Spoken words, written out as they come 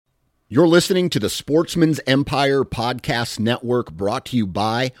You're listening to the Sportsman's Empire Podcast Network, brought to you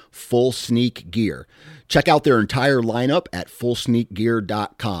by Full Sneak Gear. Check out their entire lineup at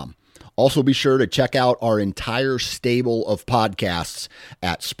fullsneakgear.com. Also be sure to check out our entire stable of podcasts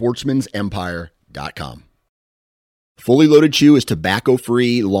at sportsmansempire.com. Fully Loaded Chew is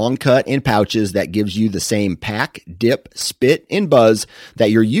tobacco-free, long cut in pouches that gives you the same pack, dip, spit, and buzz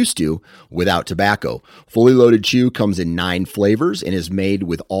that you're used to without tobacco. Fully Loaded Chew comes in 9 flavors and is made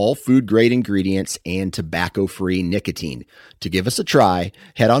with all food-grade ingredients and tobacco-free nicotine. To give us a try,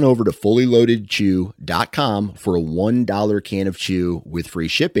 head on over to fullyloadedchew.com for a $1 can of chew with free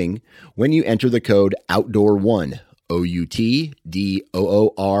shipping when you enter the code OUTDOOR1, OUTDOOR,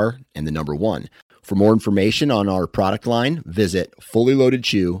 and the number 1. For more information on our product line, visit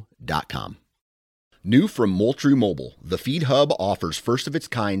fullyloadedchew.com. New from Moultrie Mobile, the Feed Hub offers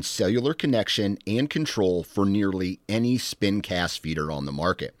first-of-its-kind cellular connection and control for nearly any spin cast feeder on the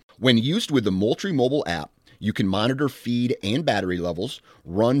market. When used with the Moultrie Mobile app, you can monitor feed and battery levels,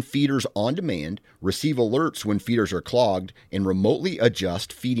 run feeders on demand, receive alerts when feeders are clogged, and remotely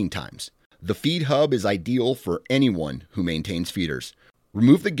adjust feeding times. The Feed Hub is ideal for anyone who maintains feeders.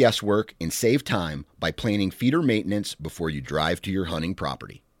 Remove the guesswork and save time by planning feeder maintenance before you drive to your hunting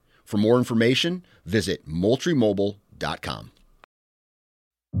property. For more information, visit MoultrieMobile.com.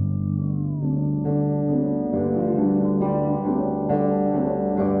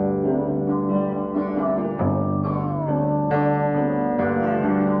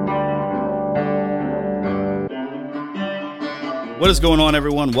 What is going on,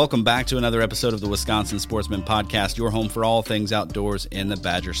 everyone? Welcome back to another episode of the Wisconsin Sportsman Podcast, your home for all things outdoors in the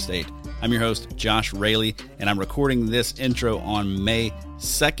Badger State. I'm your host, Josh Raley, and I'm recording this intro on May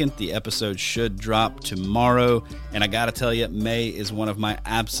 2nd. The episode should drop tomorrow, and I gotta tell you, May is one of my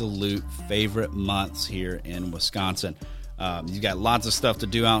absolute favorite months here in Wisconsin. You've got lots of stuff to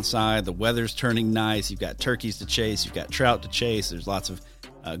do outside. The weather's turning nice. You've got turkeys to chase. You've got trout to chase. There's lots of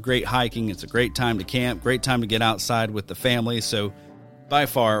great hiking. It's a great time to camp, great time to get outside with the family. So by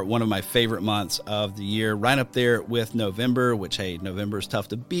far one of my favorite months of the year, right up there with November, which, hey, November is tough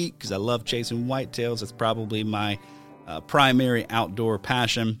to beat because I love chasing whitetails. It's probably my primary outdoor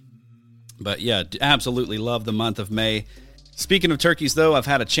passion. But yeah, absolutely love the month of May. Speaking of turkeys, though, I've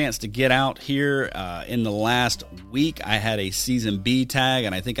had a chance to get out here in the last week. I had a Season B tag,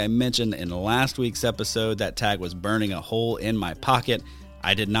 and I think I mentioned in last week's episode that tag was burning a hole in my pocket.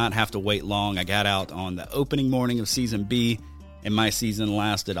 I did not have to wait long. I got out on the opening morning of Season B, and my season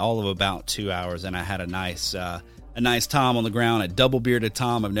lasted all of about 2 hours, and I had a nice tom on the ground, a double-bearded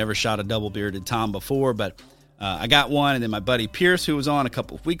tom. I've never shot a double-bearded tom before, but I got one, and then my buddy Pierce, who was on a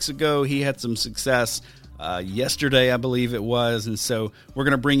couple of weeks ago, he had some success yesterday, I believe it was, and so we're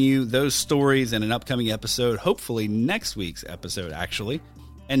going to bring you those stories in an upcoming episode, hopefully next week's episode, actually,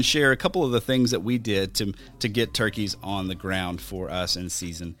 and share a couple of the things that we did to get turkeys on the ground for us in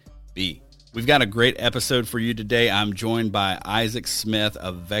Season B. We've got a great episode for you today. I'm joined by Isaac Smith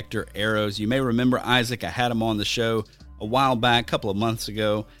of Vector Arrows. You may remember Isaac. I had him on the show a while back, a couple of months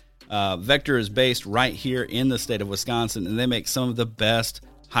ago. Vector is based right here in the state of Wisconsin, and they make some of the best,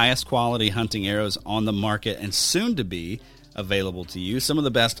 highest quality hunting arrows on the market and soon to be available to you. Some of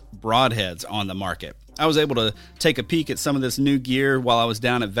the best broadheads on the market. I was able to take a peek at some of this new gear while I was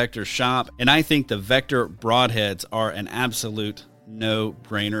down at Vector's shop, and I think the Vector broadheads are an absolute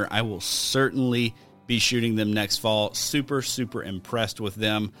no-brainer. I will certainly be shooting them next fall. Super, super impressed with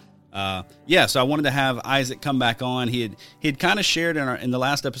them. So I wanted to have Isaac come back on. He had kind of shared in the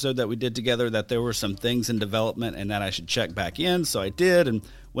last episode that we did together that there were some things in development and that I should check back in, so I did. And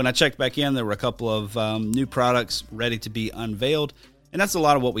when I checked back in, there were a couple of new products ready to be unveiled, and that's a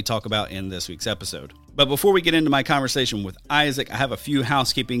lot of what we talk about in this week's episode. But before we get into my conversation with Isaac, I have a few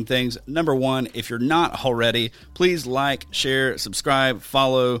housekeeping things. Number one, if you're not already, please like, share, subscribe,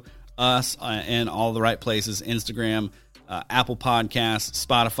 follow us in all the right places, Instagram, Apple Podcasts,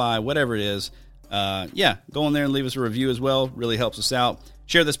 Spotify, whatever it is. Go in there and leave us a review as well. Really helps us out.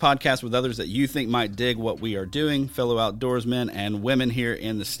 Share this podcast with others that you think might dig what we are doing, fellow outdoorsmen and women here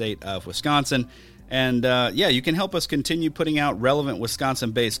in the state of Wisconsin. And you can help us continue putting out relevant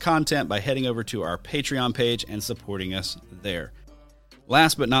Wisconsin-based content by heading over to our Patreon page and supporting us there.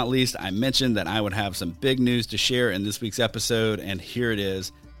 Last but not least, I mentioned that I would have some big news to share in this week's episode, and here it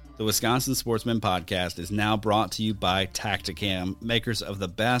is. The Wisconsin Sportsman Podcast is now brought to you by Tactacam, makers of the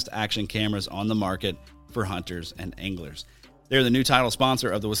best action cameras on the market for hunters and anglers. They're the new title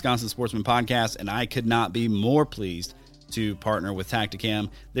sponsor of the Wisconsin Sportsman Podcast, and I could not be more pleased to partner with Tactacam.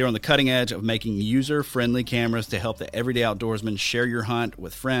 They're on the cutting edge of making user-friendly cameras to help the everyday outdoorsman share your hunt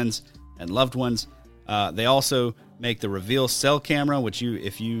with friends and loved ones. They also make the Reveal cell camera, which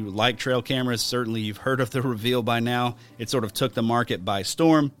if you like trail cameras, certainly you've heard of the Reveal by now. It sort of took the market by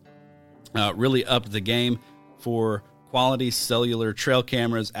storm, really upped the game for quality cellular trail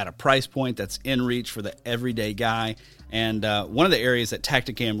cameras at a price point that's in reach for the everyday guy. And one of the areas that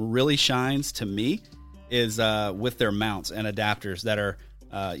Tactacam really shines to me is with their mounts and adapters that are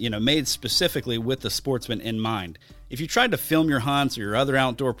made specifically with the sportsman in mind. If you tried to film your hunts or your other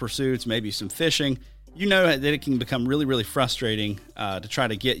outdoor pursuits, maybe some fishing, you know that it can become really, really frustrating to try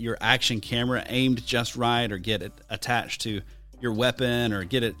to get your action camera aimed just right or get it attached to your weapon or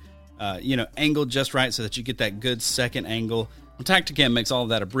get it angled just right so that you get that good second angle. And Tactacam makes all of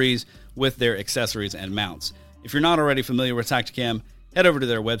that a breeze with their accessories and mounts. If you're not already familiar with Tactacam, head over to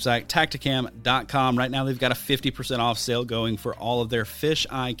their website, tactacam.com. Right now, they've got a 50% off sale going for all of their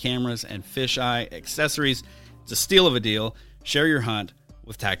fisheye cameras and fisheye accessories. It's a steal of a deal. Share your hunt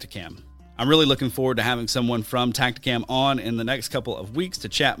with Tactacam. I'm really looking forward to having someone from Tactacam on in the next couple of weeks to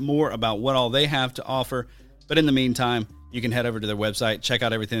chat more about what all they have to offer. But in the meantime, you can head over to their website, check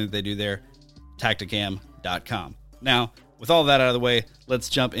out everything that they do there, tactacam.com. Now, with all that out of the way, let's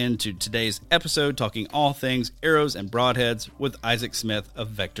jump into today's episode, talking all things arrows and broadheads with Isaac Smith of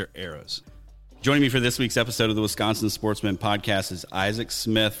Vector Arrows. Joining me for this week's episode of the Wisconsin Sportsman Podcast is Isaac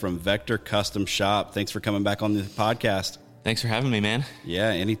Smith from Vector Custom Shop. Thanks for coming back on the podcast. Thanks for having me, man. Yeah,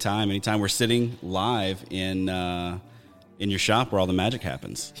 anytime. We're sitting live in your shop where all the magic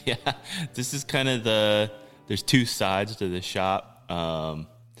happens. Yeah, this is kind of there's two sides to the shop,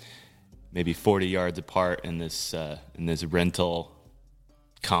 maybe 40 yards apart in this rental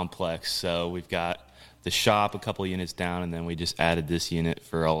complex. So we've got the shop a couple units down, and then we just added this unit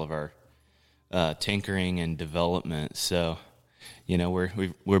for all of our tinkering and development. So,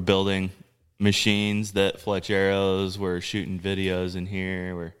 we're building machines that fletch arrows. We're shooting videos in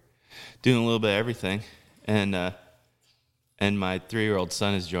here. We're doing a little bit of everything, and my 3-year-old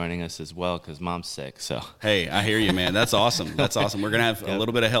son is joining us as well because mom's sick. So hey, I hear you, man. That's awesome. That's awesome. We're gonna have a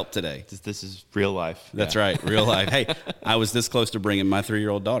little bit of help today. This is real life. That's right, real life. Hey, I was this close to bringing my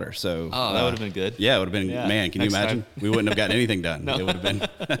 3-year-old daughter. So that would have been good. Yeah, it would have been. Yeah, man, can you imagine? We wouldn't have gotten anything done. No. It would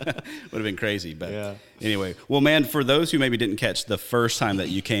have been crazy. But anyway, well, man, for those who maybe didn't catch the first time that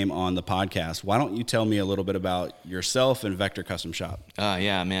you came on the podcast, why don't you tell me a little bit about yourself and Vector Custom Shop?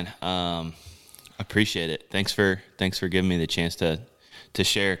 Yeah, man. Appreciate it. Thanks for giving me the chance to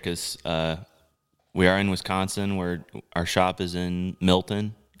share, because we are in Wisconsin. Our shop is in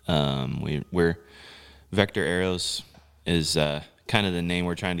Milton. We're Vector Arrows is kind of the name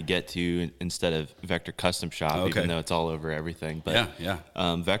we're trying to get to instead of Vector Custom Shop, even though it's all over everything. But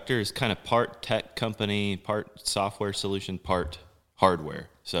Vector is kind of part tech company, part software solution, part hardware.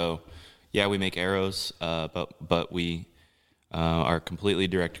 So yeah, we make arrows, but we are completely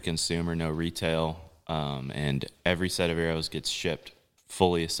direct to consumer, no retail, and every set of arrows gets shipped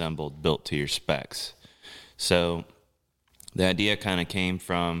fully assembled, built to your specs. So the idea kind of came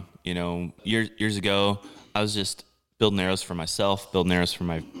from, years ago, I was just building arrows for myself, building arrows for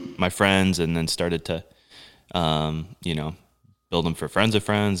my friends, and then started to, build them for friends of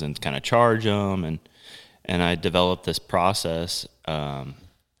friends and kind of charge them. And I developed this process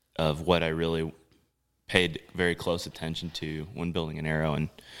of what I really paid very close attention to when building an arrow.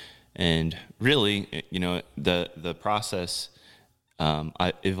 And really, the process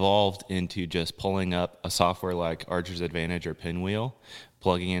I evolved into just pulling up a software like Archer's Advantage or Pinwheel,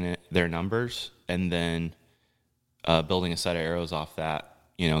 plugging in their numbers, and then building a set of arrows off that,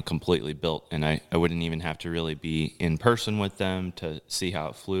 completely built. And I wouldn't even have to really be in person with them to see how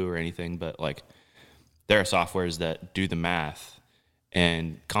it flew or anything. But like, there are softwares that do the math,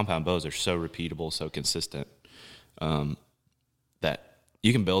 and compound bows are so repeatable, so consistent, that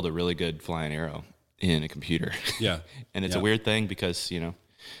you can build a really good flying arrow in a computer. Yeah. And it's a weird thing because,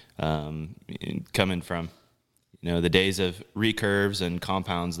 coming from, the days of recurves and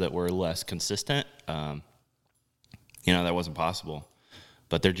compounds that were less consistent, that wasn't possible.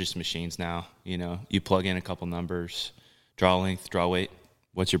 But they're just machines now. You plug in a couple numbers, draw length, draw weight,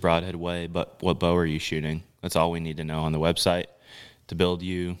 what's your broadhead weigh, but what bow are you shooting? That's all we need to know on the website to build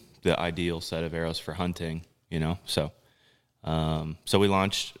you the ideal set of arrows for hunting, So we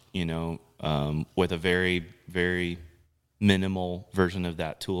launched, with a very, very minimal version of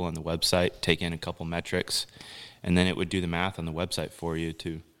that tool on the website, take in a couple metrics, and then it would do the math on the website for you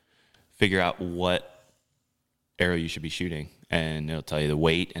to figure out what arrow you should be shooting. And it'll tell you the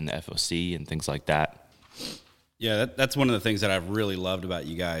weight and the FOC and things like that. Yeah, that's one of the things that I've really loved about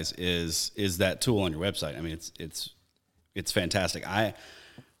you guys is that tool on your website. I mean, it's fantastic.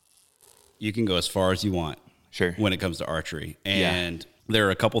 You can go as far as you want. Sure. When it comes to archery. And there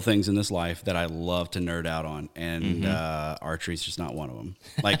are a couple things in this life that I love to nerd out on, and archery is just not one of them.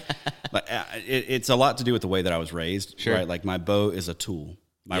 Like, it's a lot to do with the way that I was raised. Sure. Right? Like my bow is a tool.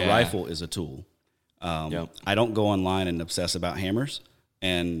 My rifle is a tool. Yep. I don't go online and obsess about hammers,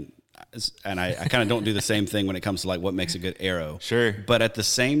 and I kind of don't do the same thing when it comes to like what makes a good arrow. Sure. But at the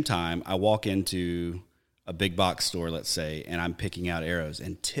same time, I walk into a big box store, let's say, and I'm picking out arrows,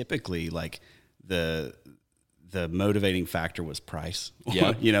 and typically like the motivating factor was price.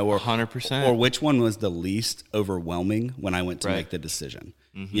 Yeah. You know, or 100%. or which one was the least overwhelming when I went to make the decision.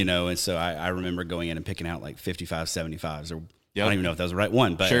 Mm-hmm. You know, and so I remember going in and picking out like 55, 75s, or Yep. I don't even know if that was the right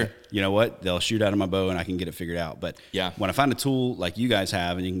one, but Sure. you know what? They'll shoot out of my bow and I can get it figured out. But Yeah. when I find a tool like you guys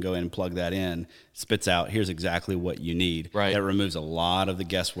have and you can go in and plug that in, spits out, here's exactly what you need. Right. That removes a lot of the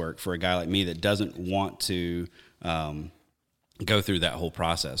guesswork for a guy like me that doesn't want to go through that whole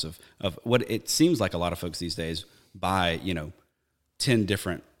process of what it seems like a lot of folks these days buy, 10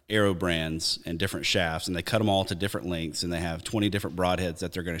 different arrow brands and different shafts, and they cut them all to different lengths, and they have 20 different broadheads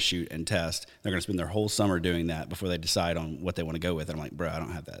that they're going to shoot and test. They're going to spend their whole summer doing that before they decide on what they want to go with. And I'm like, bro, I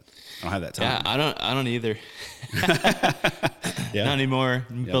don't have that. I don't have that time. Yeah, I don't either. Yeah. Not anymore.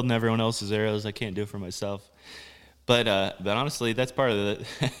 I'm building everyone else's arrows. I can't do it for myself. But honestly, that's part of the.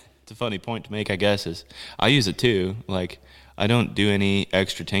 It's a funny point to make, I guess. Is I use it too. Like I don't do any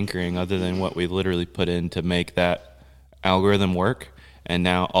extra tinkering other than what we literally put in to make that algorithm work. And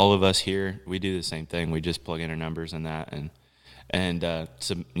now all of us here, we do the same thing. We just plug in our numbers in that and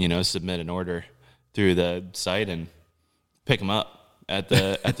submit an order through the site and pick them up at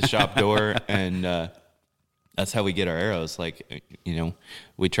the shop door. And that's how we get our arrows. Like,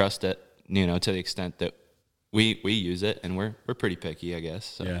 we trust it, to the extent that we use it, and we're pretty picky, I guess.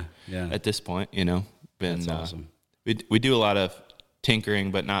 So Yeah. At this point, That's awesome. We do a lot of tinkering,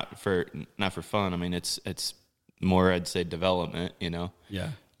 but not for fun. I mean, it's more, I'd say, development, Yeah.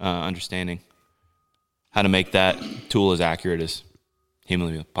 Understanding how to make that tool as accurate as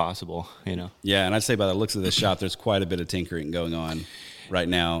humanly possible, Yeah, and I'd say by the looks of this shop, there's quite a bit of tinkering going on right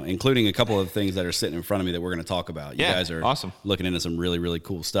now, including a couple of things that are sitting in front of me that we're going to talk about. You guys are awesome. Looking into some really, really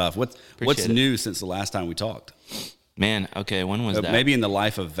cool stuff. What's it. new since the last time we talked? Man, okay, when was that? Maybe in the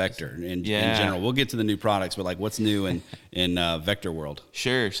life of Vector in general. We'll get to the new products, but like what's new in Vector world?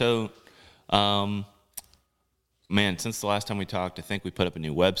 Sure. So, since the last time we talked, I think we put up a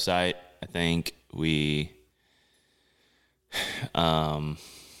new website. I think we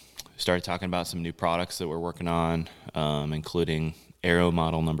started talking about some new products that we're working on, including Arrow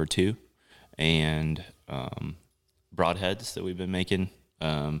model number 2 and broadheads that we've been making.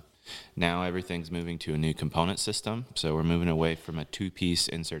 Now everything's moving to a new component system. So we're moving away from a 2-piece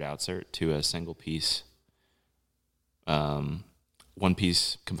insert-outsert to a single-piece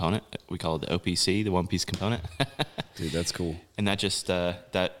one-piece component. We call it the OPC, the one-piece component. Dude, that's cool. And that just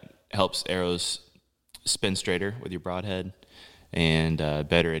that helps arrows spin straighter with your broadhead and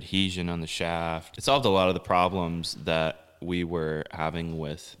better adhesion on the shaft. It solved a lot of the problems that we were having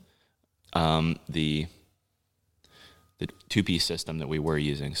with the 2-piece system that we were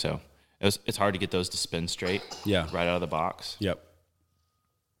using. So it's hard to get those to spin straight right out of the box. Yep.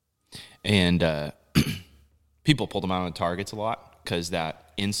 And people pull them out on targets a lot because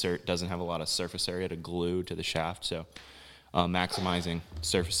that insert doesn't have a lot of surface area to glue to the shaft. So maximizing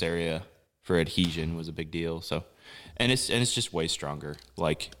surface area for adhesion was a big deal. So, and it's just way stronger.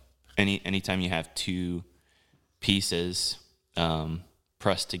 Like anytime you have 2 pieces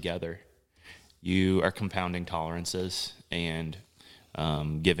pressed together, you are compounding tolerances and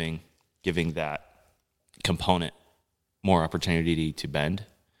giving that component more opportunity to bend.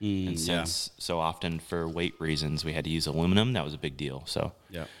 And since so often for weight reasons we had to use aluminum, that was a big deal. So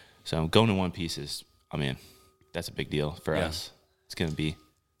going to 1 piece is, that's a big deal for us. It's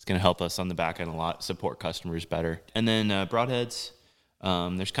gonna help us on the back end a lot, support customers better. And then broadheads,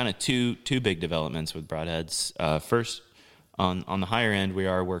 there's kind of two big developments with broadheads. First, on the higher end, we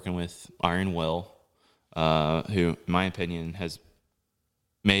are working with Iron Will, who, in my opinion, has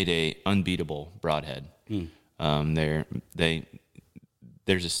made a unbeatable broadhead.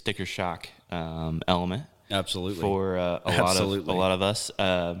 There's a sticker shock element, absolutely, for a lot of us.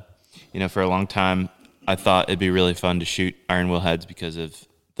 For a long time, I thought it'd be really fun to shoot Iron Will heads because of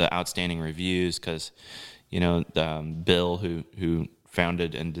the outstanding reviews. Because Bill, who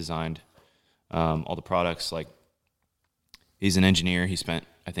founded and designed all the products, like he's an engineer. He spent,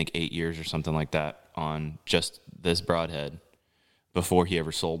 I think, 8 years or something like that on just this broadhead before he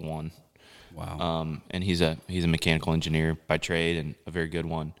ever sold one. Wow. And he's a mechanical engineer by trade and a very good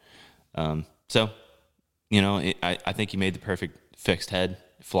one. I think he made the perfect fixed head.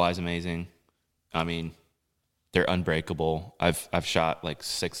 It flies amazing. they're unbreakable. I've shot like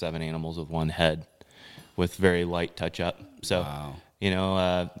 6-7 animals with one head with very light touch up. So, Wow.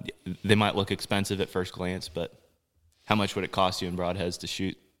 They might look expensive at first glance, but how much would it cost you in broadheads to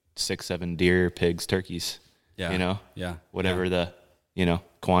shoot 6-7 deer, pigs, turkeys? Yeah. Yeah. Whatever the,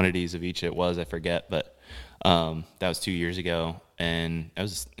 quantities of each it was, I forget. But that was 2 years ago. And that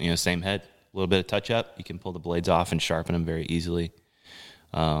was, same head, a little bit of touch up. You can pull the blades off and sharpen them very easily.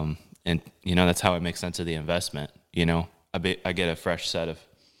 And that's how I make sense of the investment. I get a fresh set of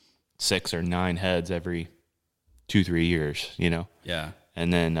 6 or 9 heads every 2-3 years, Yeah.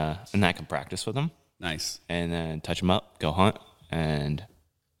 and then and I can practice with them Nice. and then touch them up, go hunt, and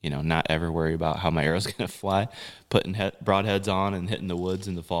not ever worry about how my arrow's gonna fly. Putting broadheads on and hitting the woods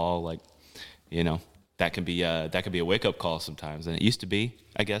in the fall, that can be a wake up call sometimes. And it used to be,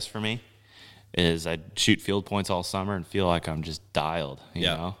 I guess, for me, is I'd shoot field points all summer and feel like I'm just dialed, you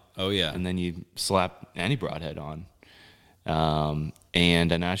know? Oh, yeah. And then you slap any broadhead on.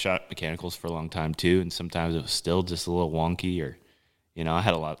 And I shot mechanicals for a long time too, and sometimes it was still just a little wonky, or I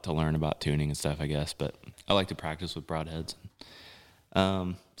had a lot to learn about tuning and stuff, I guess, but I like to practice with broadheads.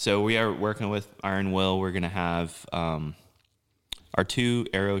 So we are working with Iron Will. We're going to have our 2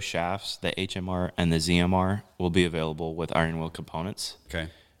 arrow shafts, the HMR and the ZMR, will be available with Iron Will components. Okay.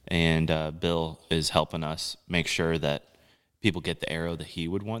 And Bill is helping us make sure that people get the arrow that he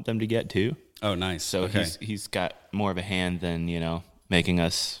would want them to get too. Oh, nice. So okay. he's got more of a hand than, making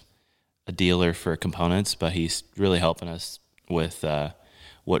us a dealer for components, but he's really helping us with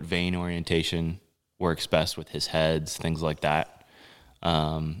what vein orientation works best with his heads, things like that.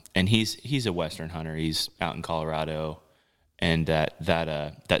 And he's a Western hunter. He's out in Colorado, and that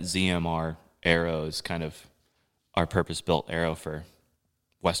ZMR arrow is kind of our purpose-built arrow for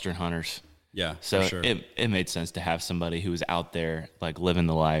Western hunters. Yeah, So for sure. it made sense to have somebody who was out there, like, living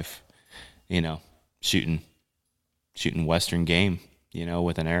the life, shooting Western game,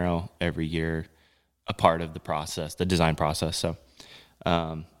 with an arrow every year, a part of the process, the design process. So,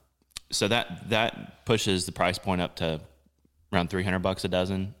 so that pushes the price point up to around $300 a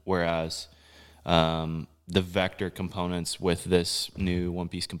dozen, whereas the Vector components with this new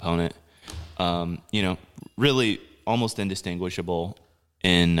one-piece component, really almost indistinguishable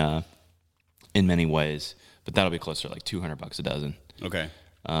in many ways, but that'll be closer to like $200 a dozen. Okay.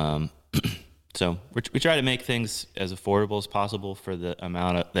 So we try to make things as affordable as possible for the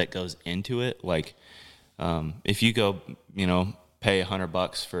amount that goes into it. Like, if you go, pay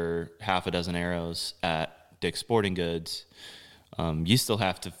 $100 for half a dozen arrows at Dick's Sporting Goods, you still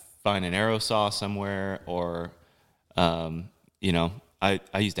have to find an arrow saw somewhere, or, I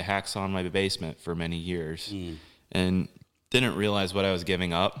used a hacksaw in my basement for many years and didn't realize what I was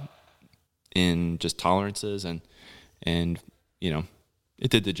giving up in just tolerances, and it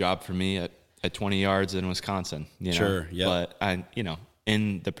did the job for me at 20 yards in Wisconsin, Sure, yeah. But I,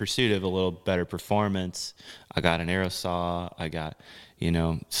 in the pursuit of a little better performance, I got an arrow saw, I got,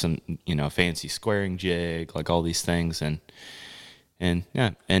 some, fancy squaring jig, like all these things, and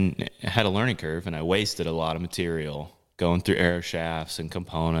it had a learning curve, and I wasted a lot of material going through arrow shafts and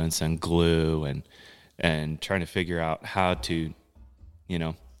components and glue and trying to figure out how to,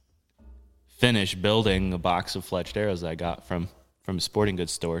 finish building a box of fletched arrows that I got from a sporting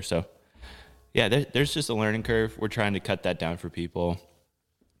goods store. So yeah, there's just a learning curve. We're trying to cut that down for people.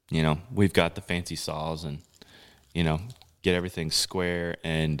 We've got the fancy saws and, get everything square,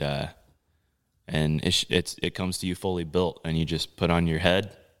 and it comes to you fully built, and you just put on your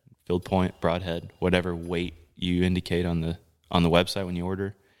head, field point, broadhead, whatever weight you indicate on the website when you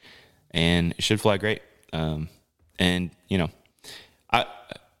order, and it should fly great. I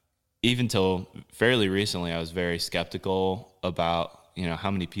even till fairly recently, I was very skeptical about,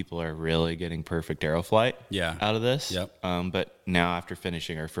 how many people are really getting perfect arrow flight out of this. Yep. But now, after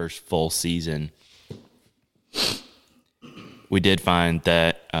finishing our first full season, we did find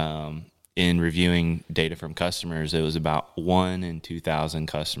that in reviewing data from customers, it was about 1 in 2,000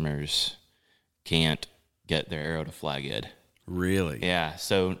 customers can't get their arrow to fly good. Really? Yeah.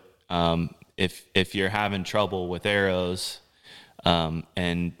 So if you're having trouble with arrows,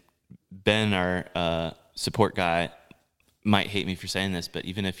 and Ben, our support guy, might hate me for saying this, but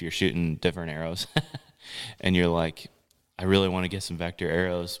even if you're shooting different arrows and you're like, I really want to get some Vector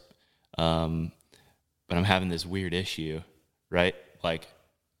arrows, but I'm having this weird issue, right? Like,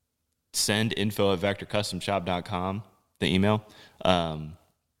 send info@vectorcustomshop.com, the email, a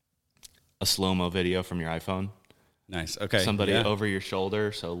slow-mo video from your iPhone. Nice. Okay. Somebody over your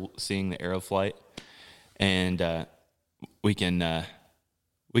shoulder, so seeing the arrow flight, and we can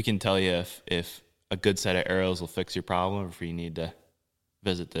tell you if a good set of arrows will fix your problem, or if you need to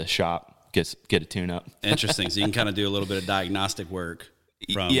visit the shop. get a tune up. Interesting. So you can kind of do a little bit of diagnostic work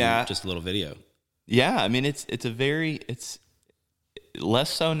from just a little video. Yeah, I mean it's less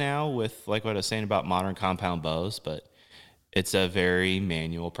so now with like what I was saying about modern compound bows, but it's a very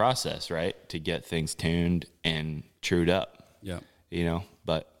manual process, right, to get things tuned and trued up. Yeah. You know,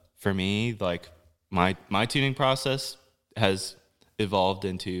 but for me, like my tuning process has evolved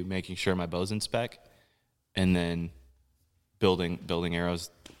into making sure my bow's in spec, and then building arrows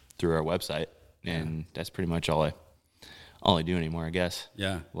through our website, and that's pretty much all I do anymore, I guess.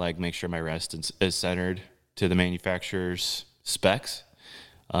 Yeah. Like make sure my rest is centered to the manufacturer's specs.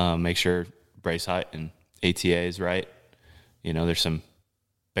 Make sure brace height and ATA is right. You know, there's some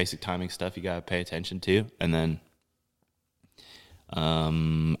basic timing stuff you got to pay attention to, and then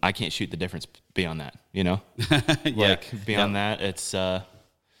I can't shoot the difference beyond that, you know? Like beyond that, it's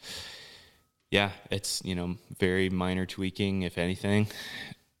it's, you know, very minor tweaking, if anything.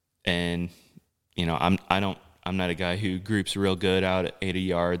 And, you know, I'm not a guy who groups real good out at 80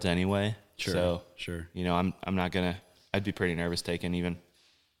 yards anyway. Sure. You know, I'm not gonna, I'd be pretty nervous taking even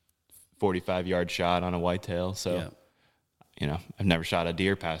 45-yard shot on a whitetail. So, you know, I've never shot a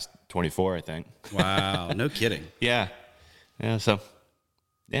deer past 24, I think. Wow. No kidding. Yeah. So,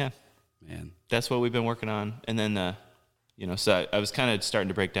 yeah, man, that's what we've been working on. And then, you know, so I was kind of starting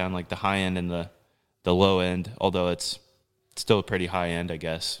to break down like the high end and the low end, although it's still a pretty high end, I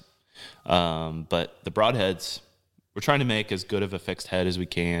guess. But the broadheads, we're trying to make as good of a fixed head as we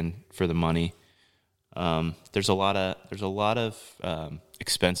can for the money. There's a lot of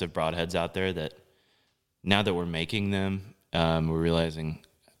expensive broadheads out there that now that we're making them, we're realizing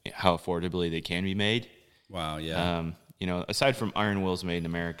how affordably they can be made. Wow. Yeah. You know, aside from Iron Will's made in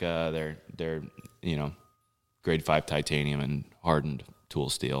America, they're you know, grade 5 titanium and hardened tool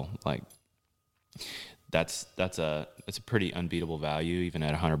steel. Like that's a pretty unbeatable value even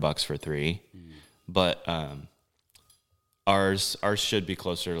at $100 for 3. But ours should be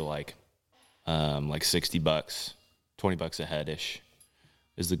closer to like $60, $20 a head ish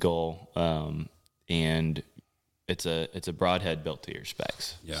is the goal. And it's a broadhead built to your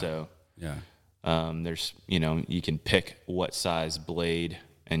specs. Yeah. So yeah. There's, you know, you can pick what size blade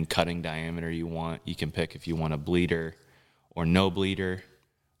and cutting diameter you want. You can pick if you want a bleeder or no bleeder.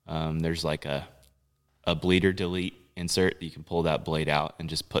 There's like a bleeder delete insert. You can pull that blade out and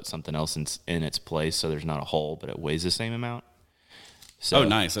just put something else in its place, so there's not a hole, but it weighs the same amount. So, oh,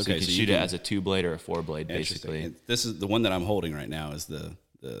 nice. Okay, so you can shoot it as a 2-blade or a 4-blade, basically. And this is the one that I'm holding right now. Is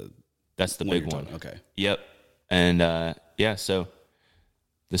that's the big one. Okay. Yep. And so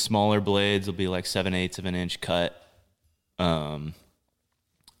the smaller blades will be like 7/8 of an inch cut.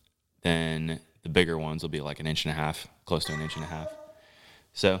 Then the bigger ones will be like 1.5 inches, close to 1.5 inches.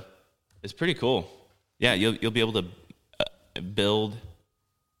 So it's pretty cool. Yeah, you'll be able to build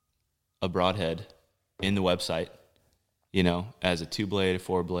a broadhead in the website, you know, as a 2-blade, a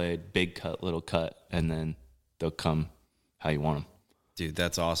 4-blade, big cut, little cut, and then they'll come how you want them. Dude,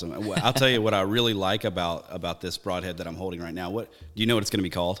 that's awesome. I'll tell you what I really like about this broadhead that I'm holding right now. What do you know what it's going to be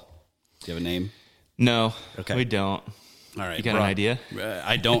called? Do you have a name? No, okay, we don't. All right, you got an idea?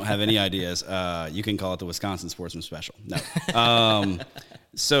 I don't have any ideas. You can call it the Wisconsin Sportsman Special. No.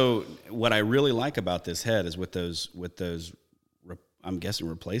 So what I really like about this head is with those, I'm guessing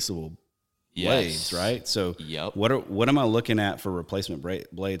replaceable blades, right? So yep. What am I looking at for replacement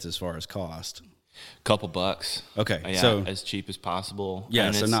blades as far as cost? Couple bucks. Okay. Yeah, so as cheap as possible. Yeah,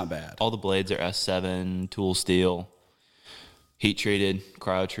 and so not bad. All the blades are S7 tool steel, heat treated,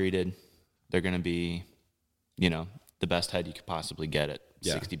 cryo treated. They're going to be, you know, the best head you could possibly get at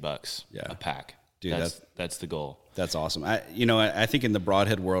 $60 a pack. Dude, that's the goal. That's awesome. I think in the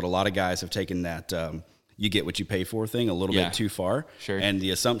broadhead world, a lot of guys have taken that you get what you pay for thing a little bit too far. Sure. And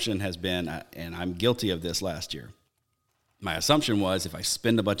the assumption has been, and I'm guilty of this last year, my assumption was if I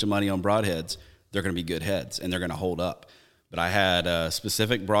spend a bunch of money on broadheads, they're going to be good heads and they're going to hold up. But I had a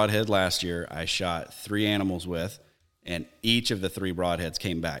specific broadhead last year I shot 3 animals with, and each of the 3 broadheads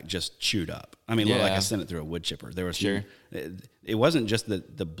came back just chewed up. I mean, looked like I sent it through a wood chipper. There was it wasn't just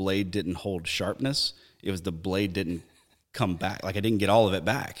that the blade didn't hold sharpness. It was the blade didn't come back. Like I didn't get all of it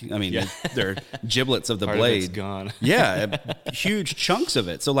back. I mean, they're giblets of the Part blade. Of it's gone. Yeah, huge chunks of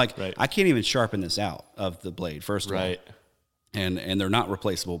it. So like I can't even sharpen this out of the blade, first of all. And they're not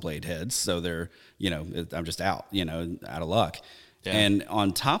replaceable blade heads, so they're, you know, I'm just out of luck. Yeah. And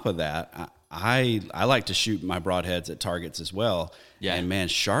on top of that, I like to shoot my broadheads at targets as well. Yeah. And man,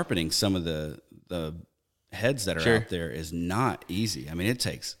 sharpening some of the heads that are out there is not easy. I mean, it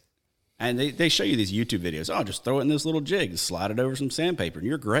takes, and they show you these YouTube videos. Oh, just throw it in this little jig, slide it over some sandpaper, and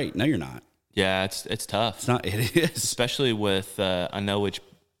you're great. No, you're not. Yeah, it's tough. It's not. It is, especially with I know which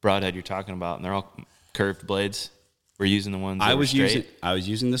broadhead you're talking about, and they're all curved blades. We're using the ones that I were was straight.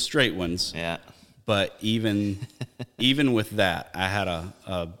 using the straight ones. Yeah. But even with that, I had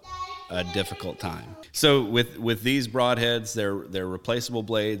a difficult time. So with these broadheads, they're replaceable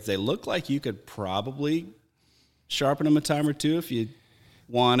blades. They look like you could probably sharpen them a time or two if you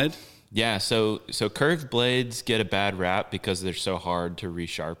wanted. Yeah, so curved blades get a bad rap because they're so hard to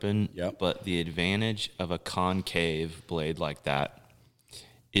resharpen. Yep. But the advantage of a concave blade like that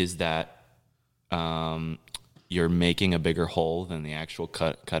is that you're making a bigger hole than the actual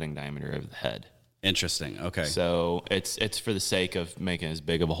cutting diameter of the head. Interesting. Okay. So it's for the sake of making as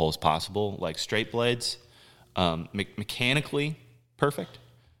big of a hole as possible. Like straight blades, mechanically perfect.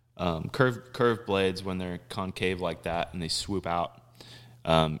 Curved blades, when they're concave like that and they swoop out,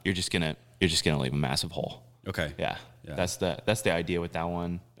 you're just gonna leave a massive hole. Okay. Yeah. That's the idea with that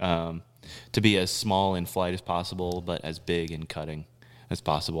one. To be as small in flight as possible, but as big in cutting as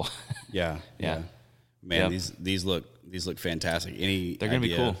possible. Yeah. Man, Yep. these look fantastic. They're gonna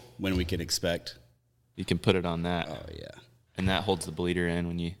be cool. When we can expect? You can put it on that. Oh yeah. And that holds the bleeder in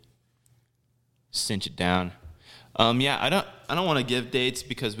when you cinch it down. I don't want to give dates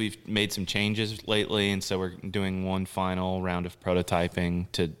because we've made some changes lately, and so we're doing one final round of prototyping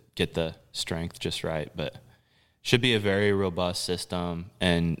to get the strength just right. But should be a very robust system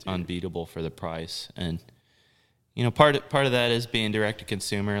and unbeatable for the price. And part of that is being direct to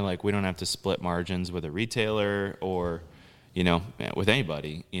consumer. Like, we don't have to split margins with a retailer or with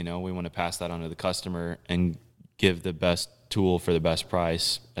anybody. We want to pass that on to the customer and give the best tool for the best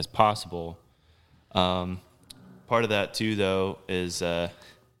price as possible. Part of that too, though, is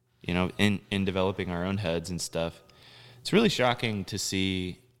in developing our own heads and stuff, it's really shocking to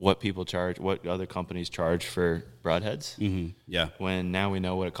see what people charge, what other companies charge for broadheads. Mm-hmm. Yeah. When now we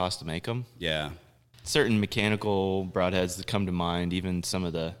know what it costs to make them. Yeah. Certain mechanical broadheads that come to mind, even some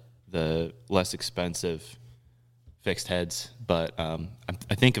of the less expensive fixed heads. But I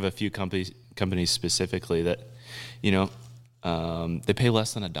think of a few companies specifically that, they pay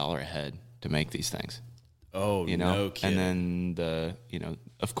less than $1 a head to make these things. Oh, no kidding. And then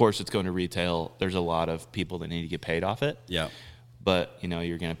of course it's going to retail. There's a lot of people that need to get paid off it. Yeah. But,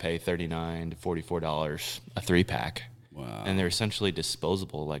 you're going to pay $39 to $44 a 3-pack. Wow. And they're essentially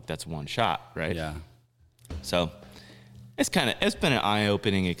disposable. Like, that's one shot, right? Yeah. So it's been an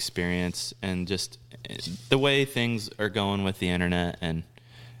eye-opening experience, and just the way things are going with the internet, and,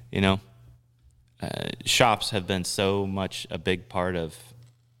 shops have been so much a big part of,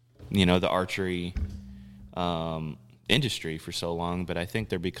 the archery industry for so long, but I think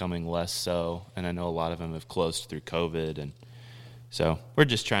they're becoming less so, and I know a lot of them have closed through COVID, and so we're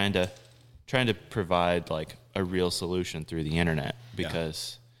just trying to provide like a real solution through the internet,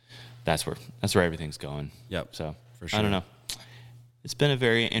 because that's where everything's going. Yep. So for sure. I don't know. It's been a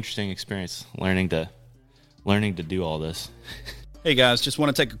very interesting experience learning to do all this. Hey guys, just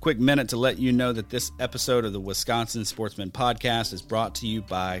want to take a quick minute to let you know that this episode of the Wisconsin Sportsman Podcast is brought to you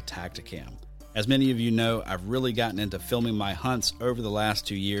by Tactacam. As many of you know, I've really gotten into filming my hunts over the last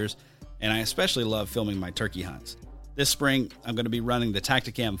 2 years, and I especially love filming my turkey hunts. This spring, I'm going to be running the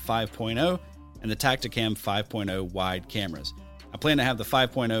Tactacam 5.0 and the Tactacam 5.0 wide cameras. I plan to have the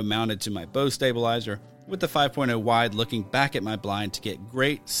 5.0 mounted to my bow stabilizer, with the 5.0 wide looking back at my blind to get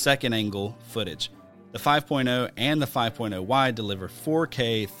great second angle footage. The 5.0 and the 5.0 wide deliver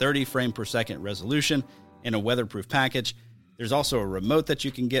 4K 30 frame per second resolution in a weatherproof package. There's also a remote that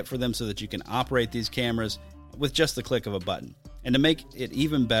you can get for them so that you can operate these cameras with just the click of a button. And to make it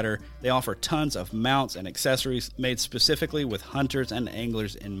even better, they offer tons of mounts and accessories made specifically with hunters and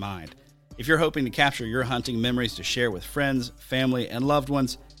anglers in mind. If you're hoping to capture your hunting memories to share with friends, family, and loved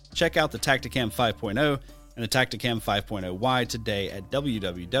ones, check out the Tactacam 5.0 and the Tactacam 5.0 wide today at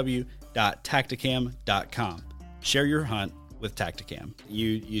www.tactacam.com. Share your hunt with Tactacam.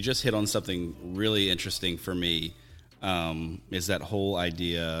 You just hit on something really interesting for me, is that whole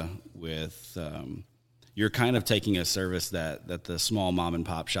idea with you're kind of taking a service that the small mom and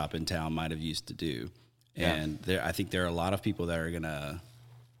pop shop in town might have used to do. Yeah. And I think there are a lot of people that are going to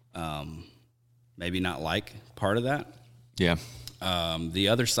maybe not like part of that. Yeah. The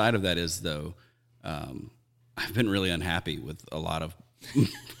other side of that is, though, I've been really unhappy with a lot of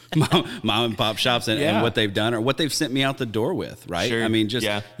mom and pop shops and what they've done or what they've sent me out the door with, right? Sure. I mean, just,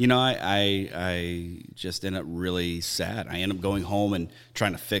 I just end up really sad. I end up going home and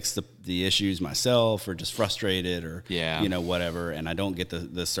trying to fix the issues myself, or just frustrated, or, whatever. And I don't get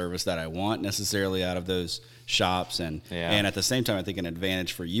the service that I want necessarily out of those shops. And at the same time, I think an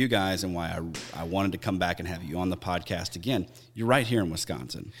advantage for you guys, and why I wanted to come back and have you on the podcast again, you're right here in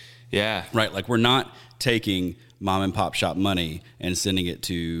Wisconsin. Yeah. Right. Like we're not taking mom and pop shop money and sending it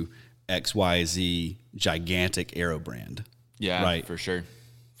to XYZ gigantic arrow brand. Yeah, right. For sure.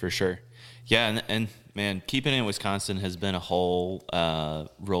 Yeah. And man, keeping it in Wisconsin has been a whole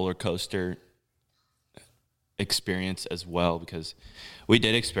roller coaster experience as well, because we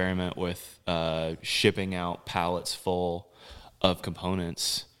did experiment with shipping out pallets full of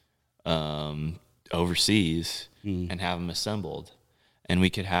components overseas and have them assembled. And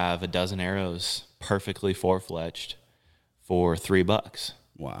we could have a dozen arrows perfectly four-fletched for $3.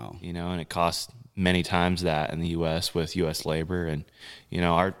 Wow. And it costs many times that in the U.S. with U.S. labor. And,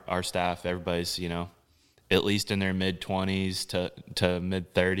 our staff, everybody's, at least in their mid-20s to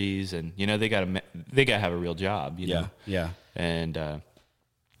mid-30s. And, they got to have a real job, know? Yeah. And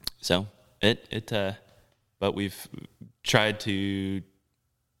so but we've tried to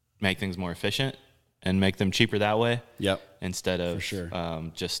make things more efficient and make them cheaper that way. Yep. Instead of For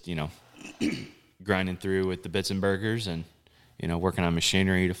sure. Just, grinding through with the bits and burgers and, working on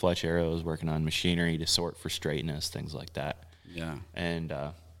machinery to fletch arrows, working on machinery to sort for straightness, things like that. Yeah. And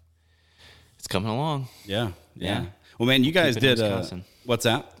it's coming along. Yeah. Well, man, you guys did what's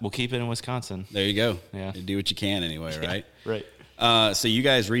that? We'll keep it in Wisconsin. There you go. Yeah. You do what you can anyway, right? Right. So you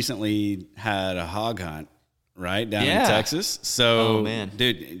guys recently had a hog hunt, right, down in Texas. So, oh, man.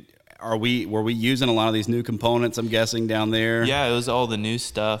 Dude, were we using a lot of these new components, I'm guessing, down there? Yeah, it was all the new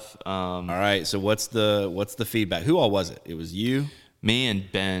stuff. All right. So what's the feedback? Who all was it? It was you? Me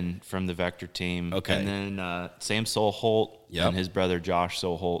and Ben from the Vector team. Okay. And then Sam Solholt and his brother Josh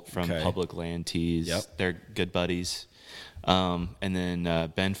Solholt from Public Land Tees. Yep. They're good buddies. And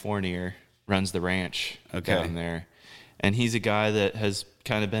then Ben Fournier runs the ranch down there. And he's a guy that has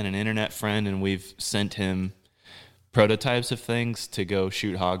kind of been an internet friend, and we've sent him prototypes of things to go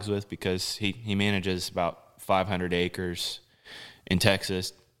shoot hogs with, because he manages about 500 acres in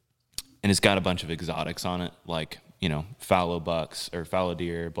Texas, and it's got a bunch of exotics on it, like, fallow bucks or fallow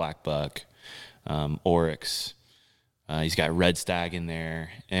deer, black buck, oryx. He's got red stag in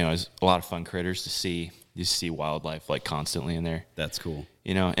there. Anyways, a lot of fun critters to see. You see wildlife like constantly in there. That's cool.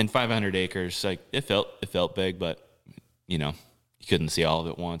 And 500 acres, like it felt big, but you couldn't see all of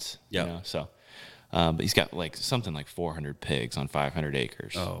it once. Yeah. So, but he's got like something like 400 pigs on 500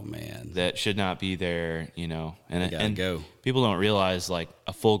 acres. Oh man, that should not be there. And go. People don't realize like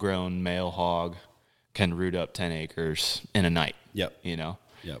a full-grown male hog can root up 10 acres in a night. Yep.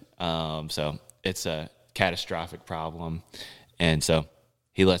 Yep. So it's a catastrophic problem, and so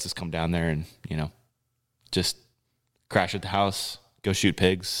he lets us come down there and just crash at the house, go shoot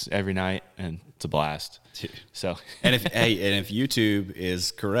pigs every night, and it's a blast. Dude. So and if YouTube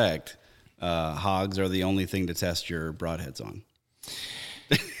is correct, hogs are the only thing to test your broadheads on.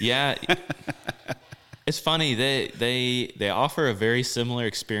 Yeah. It's funny, they offer a very similar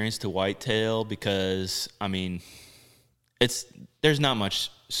experience to whitetail, because there's not much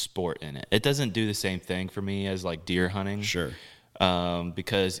sport in it. It doesn't do the same thing for me as like deer hunting. Sure.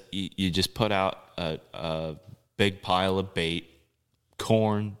 Because you just put out a big pile of bait,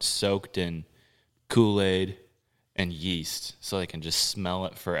 corn soaked in Kool-Aid and yeast, so they can just smell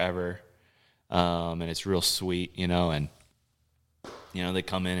it forever. And it's real sweet, and they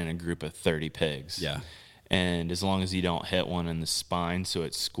come in a group of 30 pigs. Yeah. And as long as you don't hit one in the spine so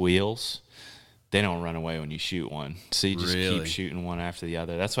it squeals, they don't run away when you shoot one. So you just keep shooting one after the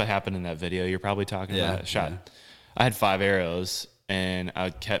other. That's what happened in that video you're probably talking about. I had 5 arrows, and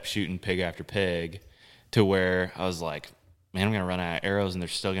I kept shooting pig after pig, to where I was like, man, I'm going to run out of arrows, and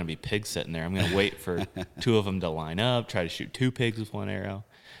there's still going to be pigs sitting there. I'm going to wait for 2 of them to line up, try to shoot 2 pigs with 1 arrow,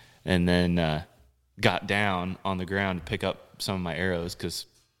 and then got down on the ground to pick up some of my arrows, because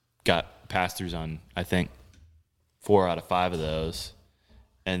got pass-throughs on, I think, 4 out of 5 of those.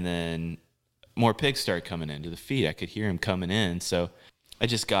 And then more pigs started coming into the feed. I could hear them coming in. So I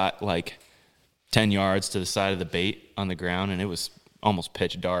just got like 10 yards to the side of the bait on the ground, and it was almost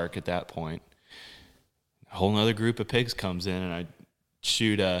pitch dark at that point. A whole other group of pigs comes in, and I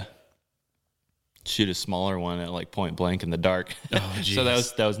shoot a smaller one at like point blank in the dark. Oh, So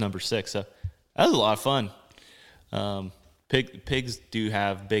that was number 6. So that was a lot of fun. Pigs do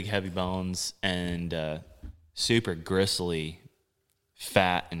have big, heavy bones and super gristly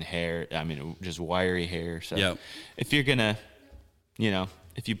fat and hair. Just wiry hair. So if you're gonna,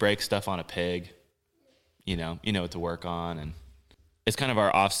 if you break stuff on a pig, you know what to work on. And it's kind of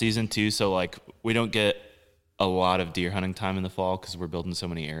our off season too. So like we don't get a lot of deer hunting time in the fall, because we're building so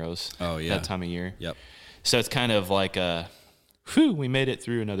many arrows. Oh yeah, that time of year. Yep. So it's kind of like we made it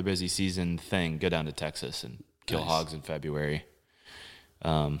through another busy season thing. Go down to Texas and kill hogs in February.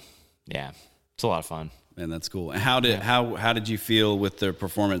 Yeah, it's a lot of fun. And that's cool. And how did you feel with the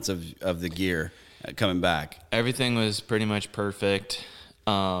performance of the gear coming back? Everything was pretty much perfect.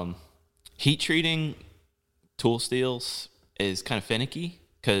 Heat treating tool steels is kind of finicky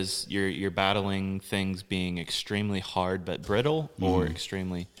because you're battling things being extremely hard but brittle, or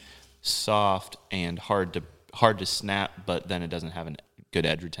extremely soft and hard to snap, but then it doesn't have a good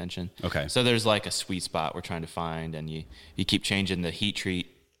edge retention. Okay. So there's like a sweet spot we're trying to find, and you keep changing the heat treat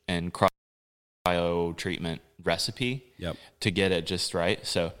and cryo treatment recipe to get it just right.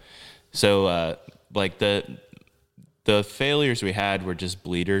 So like the failures we had were just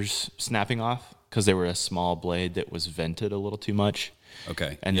bleeders snapping off because there were a small blade that was vented a little too much.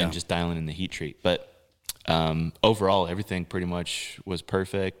 Okay. And then just dialing in the heat treat. But overall, everything pretty much was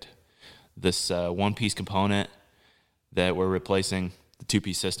perfect. This one-piece component that we're replacing the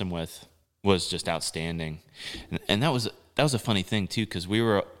two-piece system with was just outstanding. And that was a funny thing, too, because we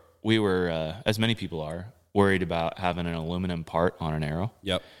were as many people are, worried about having an aluminum part on an arrow.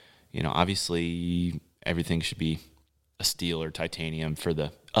 Yep. You know, obviously everything should be a steel or titanium for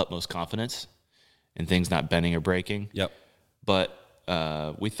the utmost confidence and things not bending or breaking. Yep. But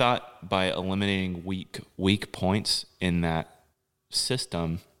we thought by eliminating weak points in that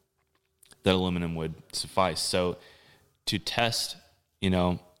system, that aluminum would suffice. So to test,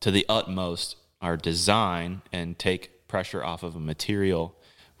 to the utmost our design and take pressure off of a material,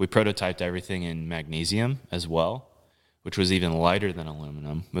 we prototyped everything in magnesium as well, which was even lighter than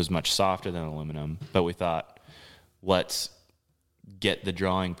aluminum. It was much softer than aluminum, but we thought, let's get the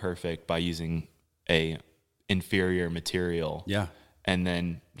drawing perfect by using a inferior material. Yeah. And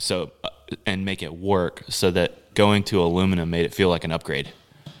then and make it work so that going to aluminum made it feel like an upgrade.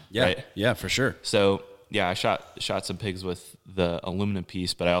 Yeah. Right? Yeah, for sure. So yeah, I shot some pigs with the aluminum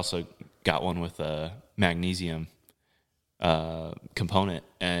piece, but I also got one with a magnesium component,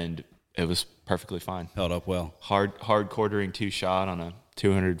 and it was perfectly fine. Held up well. Hard quartering 2-shot on a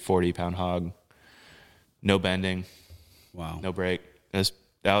 240-pound hog. No bending. Wow. No break.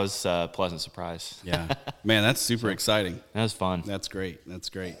 That was a pleasant surprise. Yeah. Man, that's super exciting. That was fun. That's great.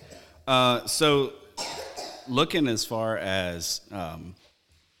 So looking as far as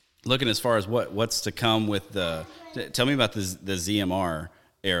what's to come with tell me about the ZMR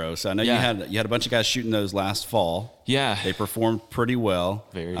arrow. So I know you had a bunch of guys shooting those last fall. Yeah. They performed pretty well.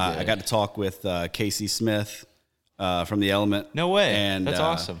 Very good. I got to talk with Casey Smith from the Element. No way. And that's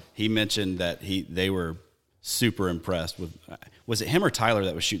awesome. He mentioned that they were super impressed with. Was it him or Tyler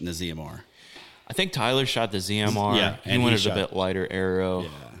that was shooting the ZMR? I think Tyler shot the ZMR. Yeah, he wanted a bit lighter arrow.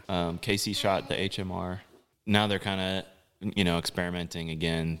 Yeah. Casey shot the HMR. Now they're kind of experimenting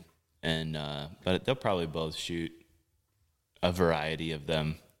again, and but they'll probably both shoot a variety of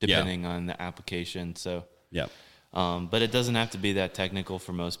them depending on the application. So yeah. But it doesn't have to be that technical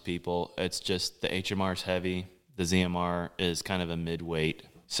for most people. It's just the HMR is heavy. The ZMR is kind of a mid-weight.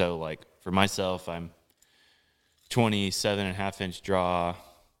 So like for myself, I'm 27.5-inch draw.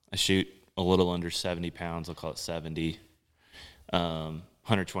 I shoot a little under 70 pounds. I'll call it 70.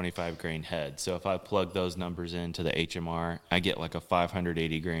 125 grain head. So if I plug those numbers into the HMR, I get like a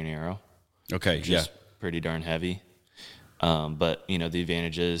 580 grain arrow. Okay. Which is pretty darn heavy. But the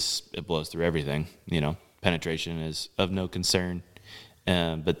advantage is it blows through everything. Penetration is of no concern.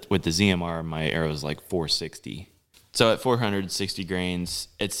 But with the ZMR, my arrow is like 460. So at 460 grains,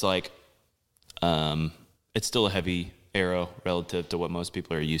 it's like, it's still a heavy arrow relative to what most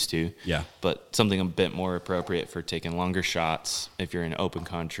people are used to. Yeah. But something a bit more appropriate for taking longer shots if you're in open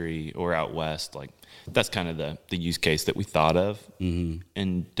country or out west. Like that's kind of the use case that we thought of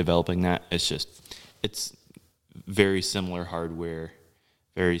in developing that. It's very similar hardware,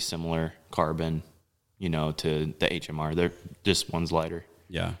 very similar carbon, to the HMR. They're just one's lighter.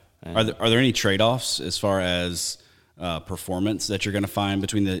 Yeah. Are there any trade-offs as far as performance that you're going to find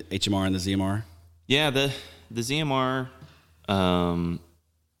between the HMR and the ZMR? Yeah, the ZMR,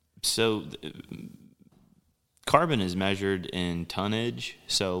 so carbon is measured in tonnage.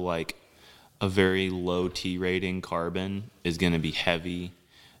 So like a very low T rating carbon is going to be heavy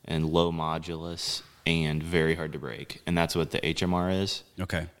and low modulus and very hard to break. And that's what the HMR is.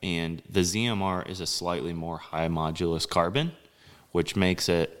 Okay. And the ZMR is a slightly more high modulus carbon, which makes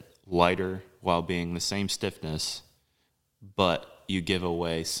it lighter while being the same stiffness, but you give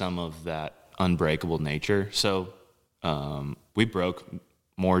away some of that unbreakable nature. So we broke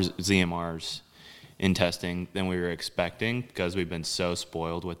more ZMRs in testing than we were expecting because we've been so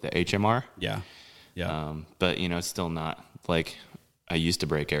spoiled with the HMR. Yeah. But it's still not like I used to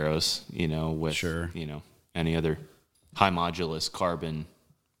break arrows, with any other high modulus carbon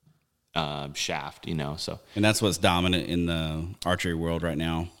shaft, so. And that's what's dominant in the archery world right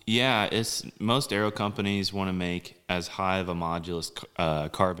now. Yeah, it's most arrow companies want to make as high of a modulus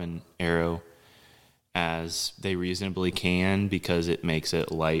carbon arrow as they reasonably can because it makes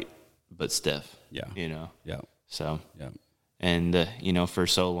it light but stiff. Yeah. Yeah. So, yeah. And, for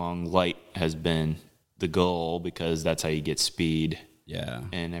so long, light has been the goal because that's how you get speed. Yeah.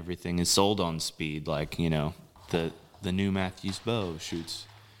 And everything is sold on speed. Like, the new Matthews bow shoots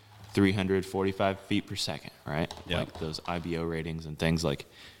 345 feet per second, right? Yeah. Like those IBO ratings and things like,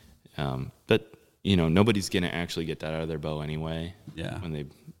 but nobody's going to actually get that out of their bow anyway. Yeah. When they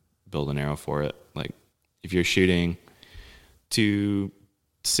build an arrow for it. Like if you're shooting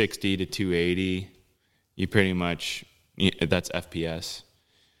 260 to 280, you pretty much, that's FPS,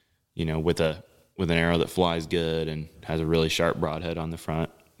 with an arrow that flies good and has a really sharp broadhead on the front,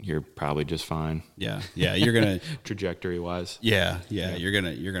 you're probably just fine. Yeah. Yeah. You're going to trajectory wise. Yeah. Yeah. You're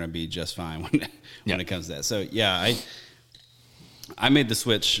going to be just fine when it comes to that. So yeah, I made the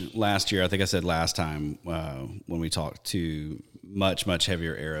switch last year. I think I said last time, when we talked, to much, much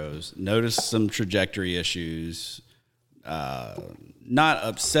heavier arrows, noticed some trajectory issues, not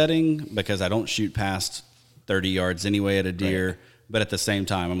upsetting because I don't shoot past 30 yards anyway at a deer. Right. But at the same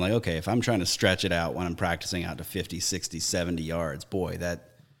time, I'm like, okay, if I'm trying to stretch it out when I'm practicing out to 50, 60, 70 yards, boy,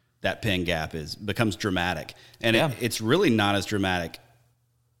 that pin gap becomes dramatic. And it's really not as dramatic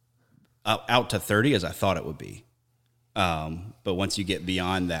out to 30 as I thought it would be. But once you get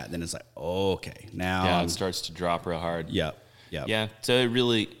beyond that, then it's like, oh, okay, now it starts to drop real hard. Yeah. Yeah. So it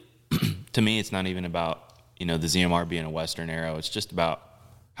really, to me, it's not even about, the ZMR being a Western arrow. It's just about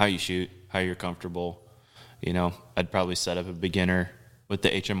how you shoot, how you're comfortable. I'd probably set up a beginner with the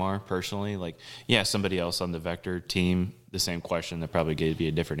HMR personally. Like, somebody else on the Vector team, the same question, that probably gave you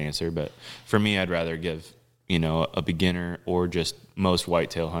a different answer. But for me, I'd rather give, a beginner or just most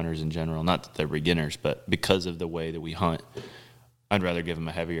whitetail hunters in general, not that they're beginners, but because of the way that we hunt, I'd rather give them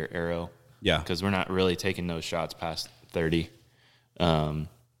a heavier arrow. Yeah. Because we're not really taking those shots past 30. And,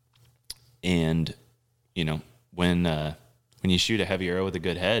 when you shoot a heavy arrow with a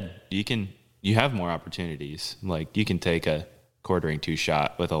good head, you have more opportunities. Like you can take a quartering 2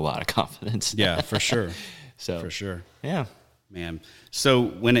 shot with a lot of confidence. Yeah, for sure. For sure. Yeah, man. So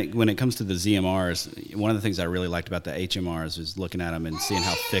when it comes to the ZMRs, one of the things I really liked about the HMRs was looking at them and seeing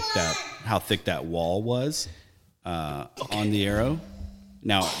how thick that wall was on the arrow.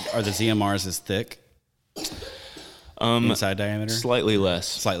 Now, are the ZMRs as thick? Inside diameter? Slightly less.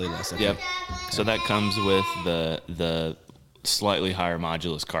 Slightly less. Okay. Yep. So that comes with the slightly higher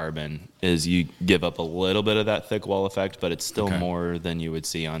modulus carbon. Is you give up a little bit of that thick wall effect, but it's still more than you would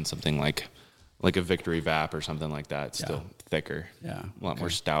see on something like a Victory VAP or something like that. It's still thicker. Yeah. A lot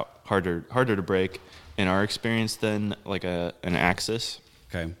more stout. Harder to break in our experience than like an Axis.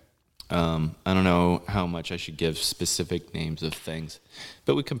 Okay. I don't know how much I should give specific names of things,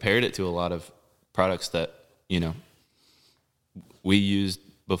 but we compared it to a lot of products that, we used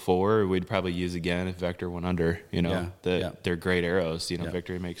before, we'd probably use again if Vector went under, they're great arrows,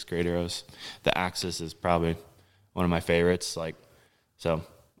 Victory makes great arrows. The Axis is probably one of my favorites.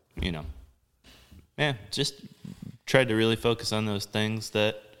 Just tried to really focus on those things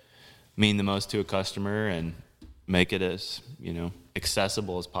that mean the most to a customer and make it as,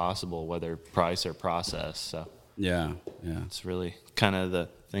 accessible as possible, whether price or process. So yeah. It's really kind of the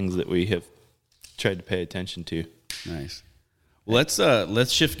things that we have tried to pay attention to. Nice. Well,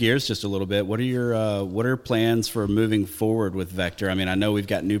 let's shift gears just a little bit. What are plans for moving forward with Vector? I mean, I know we've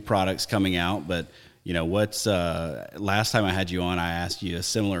got new products coming out, but what's last time I had you on, I asked you a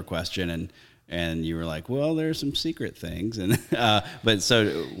similar question, and you were like, well, there's some secret things, and but so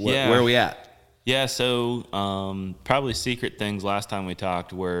where are we at? Yeah, so probably secret things last time we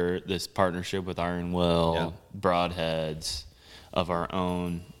talked were this partnership with Iron Will, broadheads of our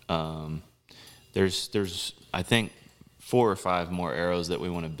own. There's I think 4 or 5 more arrows that we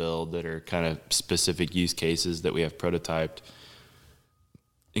want to build that are kind of specific use cases that we have prototyped,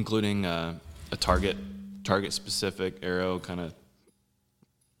 including a target specific arrow kind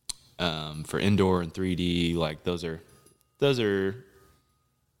of for indoor and 3D. Like those are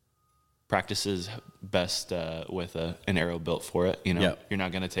practices best with an arrow built for it. You're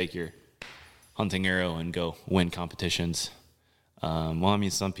not going to take your hunting arrow and go win competitions.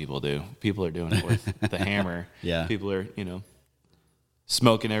 Some people do. People are doing it with the hammer. Yeah. People are,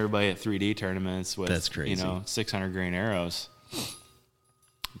 smoking everybody at 3D tournaments with, that's crazy. 600 grain arrows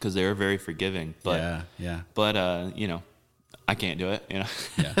because they're very forgiving. But, But, I can't do it, Yeah.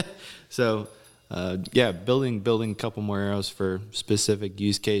 So, building a couple more arrows for specific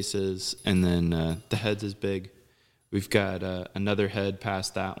use cases. And then the heads is big. we've got another head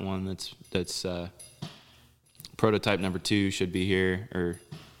past that one. That's prototype number 2 should be here, or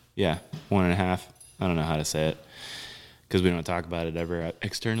 1.5. I don't know how to say it because we don't talk about it ever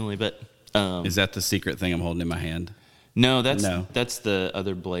externally. But is that the secret thing I'm holding in my hand? No, that's the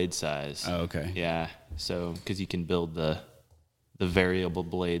other blade size. Oh, okay. Yeah. So because you can build the variable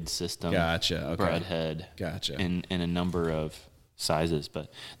blade system. Gotcha. Okay. Broadhead. Gotcha. In a number of sizes,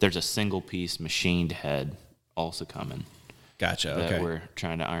 but there's a single piece machined head also coming. Gotcha. That Okay. we're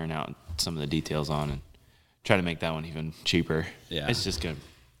trying to iron out some of the details on and try to make that one even cheaper. Yeah. It's just good.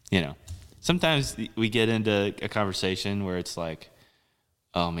 Sometimes we get into a conversation where it's like,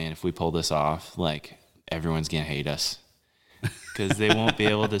 oh man, if we pull this off, like everyone's going to hate us because they won't be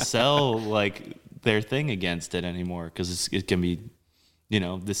able to sell like their thing against it anymore because it can be,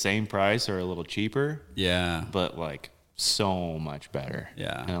 the same price or a little cheaper. Yeah. But like so much better.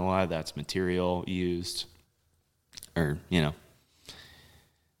 Yeah. And a lot of that's material used or, yeah,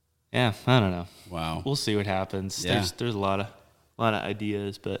 I don't know. Wow. We'll see what happens. Yeah. There's a lot of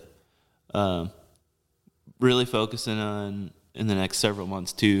ideas, but really focusing on in the next several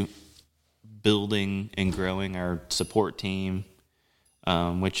months too, building and growing our support team,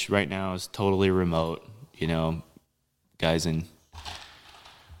 which right now is totally remote. Guys in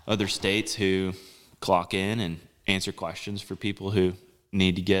other states who clock in and answer questions for people who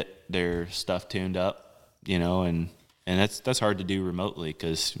need to get their stuff tuned up, and that's hard to do remotely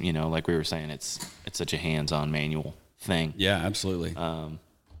because, like we were saying, it's such a hands-on manual thing. Yeah, absolutely.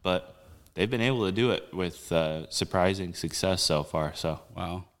 But they've been able to do it with surprising success so far. So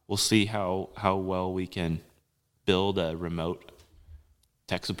Wow. We'll see how well we can build a remote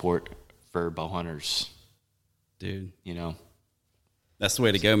tech support for bow hunters. Dude. That's the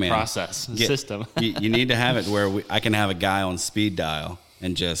way to go, man. Process system. you need to have it where I can have a guy on speed dial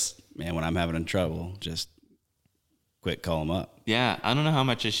and just, man, when I'm having trouble, just quick call him up. Yeah, I don't know how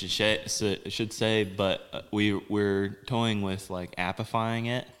much I should say, but we're toying with like appifying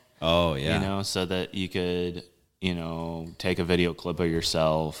it. Oh yeah. So that you could, take a video clip of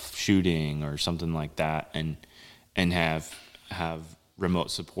yourself shooting or something like that, and have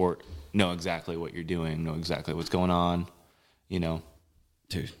remote support, know exactly what you're doing, know exactly what's going on,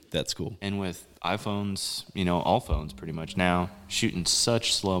 Dude, that's cool. And with iPhones, all phones pretty much now shooting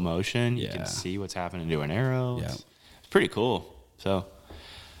such slow motion, you Yeah. can see what's happening to an arrow. Yeah. It's pretty cool. So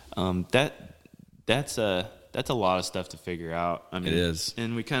that's a lot of stuff to figure out. I mean, It is.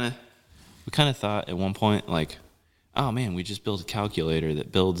 And we kind of thought at one point like, oh man, we just built a calculator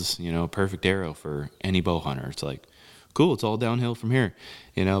that builds, a perfect arrow for any bow hunter. It's like, cool, it's all downhill from here,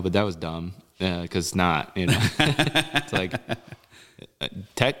 but that was dumb because it's not, it's like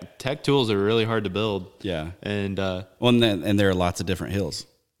tech tools are really hard to build. Yeah. And and there are lots of different hills.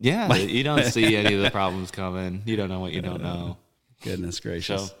 yeah, you don't see any of the problems coming. You don't know what you don't know. Goodness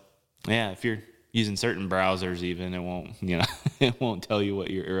gracious. So yeah, if you're using certain browsers, even it won't, it won't tell you what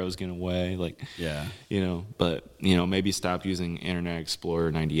your arrow's gonna weigh. Like, Yeah. But maybe stop using Internet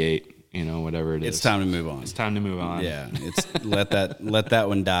Explorer 98. Whatever it is. It's time to move on. It's time to move on. Yeah. It's let that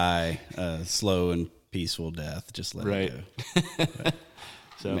one die slow and peaceful death. Just let it go. But,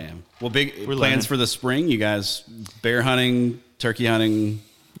 So man. Well, big We're plans learning. for the spring. You guys bear hunting, turkey hunting.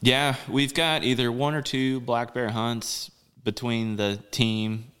 yeah, we've got either 1 or 2 black bear hunts between the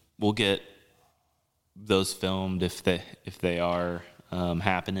team. We'll get those filmed if they are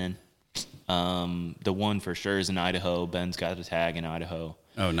happening. The one for sure is in Idaho. Ben's got a tag in Idaho.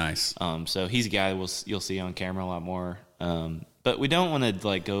 Oh, nice. So he's a guy you'll see on camera a lot more. But we don't want to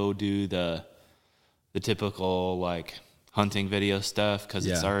like go do the typical like hunting video stuff because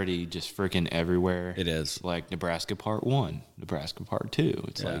it's Yeah. already just freaking everywhere. It is. Like Nebraska Part 1, Nebraska Part 2.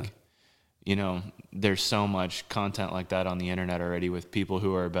 It's Yeah. like, there's so much content like that on the internet already with people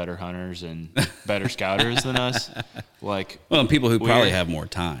who are better hunters and better scouters than us. Like, Well, and people who probably We're- have more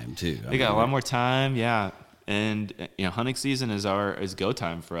time too. they got a lot more time, yeah. And hunting season is go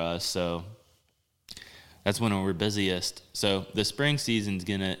time for us, so that's when we're busiest. So the spring season's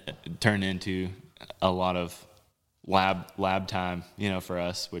gonna turn into a lot of lab time, for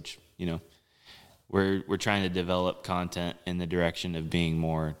us, which we're trying to develop content in the direction of being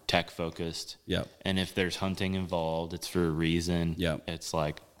more tech focused. Yep. And if there's hunting involved, it's for a reason. Yep. It's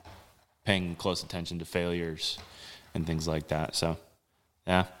like paying close attention to failures and things like that. So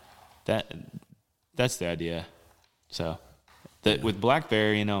yeah, that's the idea. So with black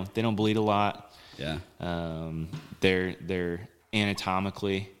bear, they don't bleed a lot. Yeah. They're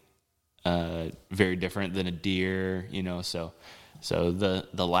anatomically very different than a deer, so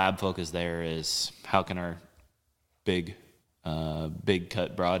the lab focus there is how can our big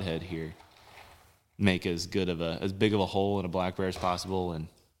cut broadhead here make as big of a hole in a black bear as possible and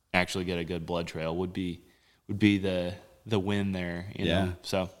actually get a good blood trail would be the win there, you know.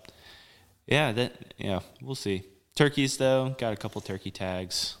 So we'll see. Turkeys though, got a couple turkey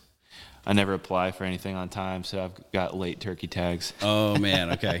tags. I never apply for anything on time, so I've got late turkey tags. Oh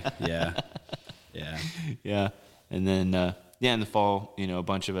man, okay. Yeah. And then in the fall, you know, a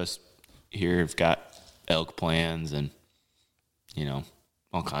bunch of us here have got elk plans and, you know,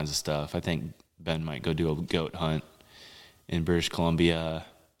 all kinds of stuff. I think Ben might go do a goat hunt in British Columbia.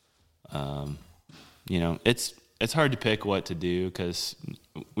 You know, it's hard to pick what to do because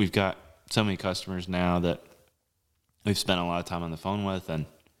we've got so many customers now that we've spent a lot of time on the phone with, and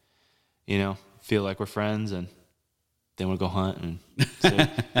you know, feel like we're friends, and they want to go hunt, and so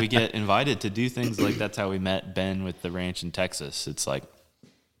we get invited to do things. Like that's how we met Ben with the ranch in Texas. It's like,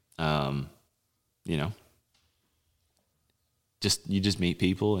 you know, you just meet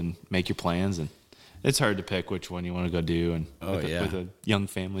people and make your plans, and it's hard to pick which one you want to go do, and with a young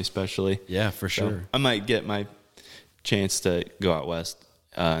family especially. Yeah, for sure. So I might get my chance to go out west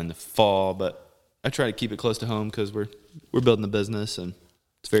in the fall, but I try to keep it close to home because we're building a business and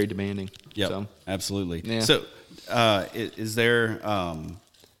it's very demanding. Yeah, so, absolutely. Yeah. So, is there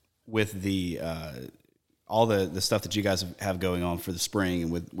with the all the stuff that you guys have going on for the spring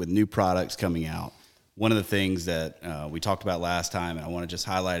and with new products coming out? One of the things that we talked about last time, and I want to just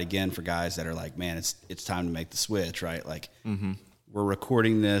highlight again for guys that are like, man, it's time to make the switch, right? Like, we're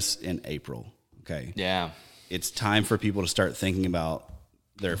recording this in April. Okay. Yeah. It's time for people to start thinking about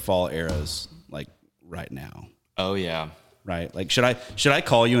their fall arrows, like right now. Oh yeah. Right. Like, should I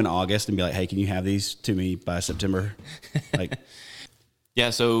call you in August and be like, hey, can you have these to me by September? Like, yeah.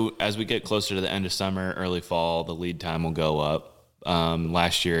 So as we get closer to the end of summer, early fall, the lead time will go up.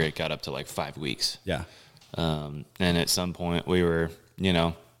 Last year it got up to like 5 weeks. Yeah. And at some point we were, you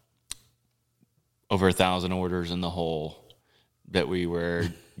know, over 1,000 orders in the hole that we were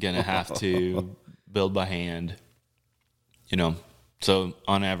going to have to build by hand, you know. So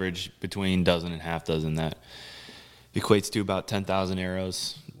on average, between dozen and half dozen, that equates to about 10,000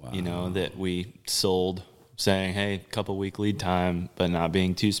 arrows, you know, that we sold, saying, hey, couple week lead time, but not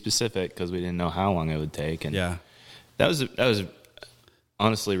being too specific because we didn't know how long it would take. And that was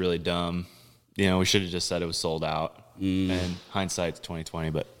honestly really dumb. You know, we should have just said it was sold out. And hindsight's 2020,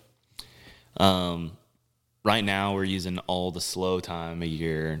 but right now we're using all the slow time a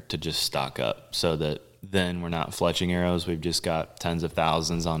year to just stock up so that then we're not fletching arrows. We've just got tens of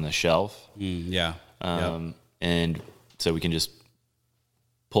thousands on the shelf. And so we can just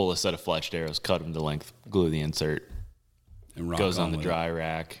pull a set of fletched arrows, cut them to length, glue the insert, and goes on the dry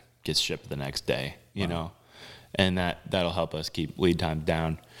rack, gets shipped the next day, you know, and that'll help us keep lead time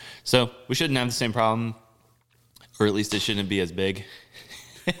down. So we shouldn't have the same problem, or at least it shouldn't be as big.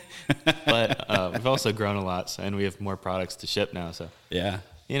 But we've also grown a lot, and we have more products to ship now. So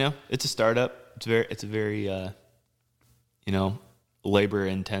you know, it's a startup. It's a very you know, labor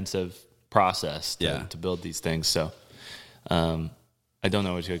intensive process to build these things. So I don't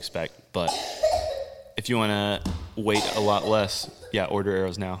know what to expect, but if you want to wait a lot less, order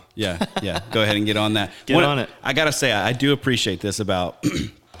arrows now. Go ahead and get on that. On it. I gotta say, I do appreciate this about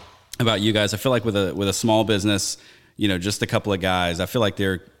you guys. I feel like with a small business, you know, just a couple of guys, I feel like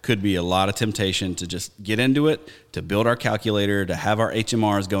there could be a lot of temptation to just get into it, to build our calculator, to have our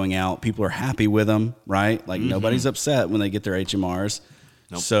HMRs going out. People are happy with them, right? Like nobody's upset when they get their HMRs.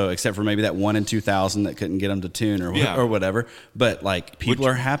 Nope. So except for maybe that 1 in 2,000 that couldn't get them to tune or whatever. But like people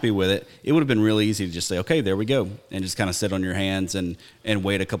are happy with it. It would have been really easy to just say, okay, there we go. And just kind of sit on your hands and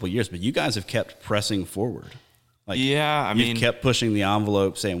wait a couple of years. But you guys have kept pressing forward. Like, I mean, kept pushing the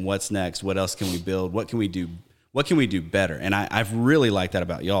envelope, saying, what's next? What else can we build? What can we do? What can we do better? And I've really liked that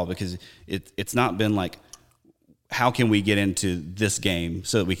about y'all because it's not been like, how can we get into this game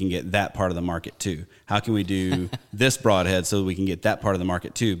so that we can get that part of the market too? How can we do this broadhead so that we can get that part of the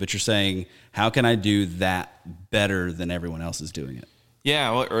market too? But you're saying, how can I do that better than everyone else is doing it?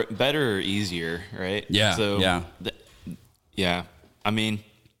 Yeah, or better or easier, right? Yeah. So I mean,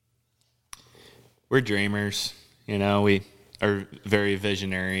 we're dreamers. You know, we are very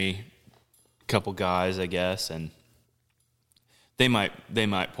visionary couple guys, I guess, and they might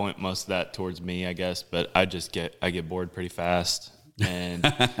point most of that towards me, I guess, but I get bored pretty fast, and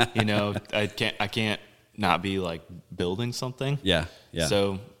you know, I can't not be like building something. Yeah.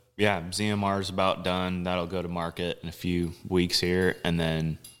 So ZMR is about done. That'll go to market in a few weeks here, and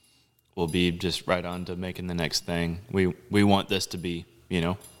then we'll be just right on to making the next thing. We want this to be, you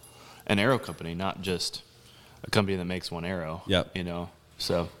know, an arrow company, not just a company that makes one arrow. Yep. You know,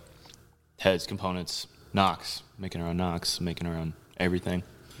 so heads, components, nocks, making our own nocks, making our own everything.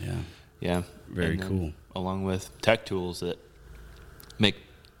 Yeah. Very And then cool. Along with tech tools that make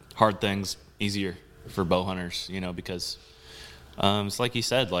hard things easier for bow hunters, because it's like you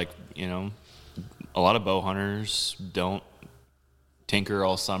said, a lot of bow hunters don't tinker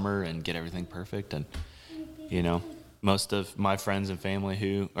all summer and get everything perfect. And, most of my friends and family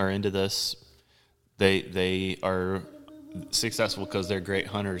who are into this, they are successful because they're great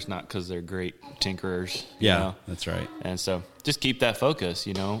hunters, not because they're great tinkerers. Yeah, that's right. And so just keep that focus.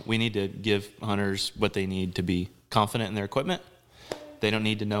 We need to give hunters what they need to be confident in their equipment. They don't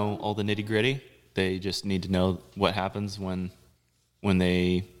need to know all the nitty gritty. They just need to know what happens when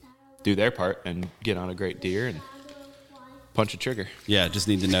they do their part and get on a great deer and punch a trigger. Yeah, just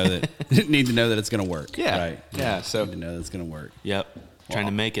need to know that it's going to work. Yeah. Right. Yeah. So Need to know that it's going to work. Yep. Trying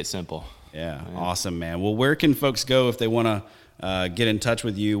to make it simple. Yeah. Awesome, man. Well, where can folks go if they want to get in touch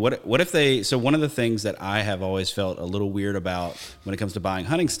with you? What if they? So one of the things that I have always felt a little weird about when it comes to buying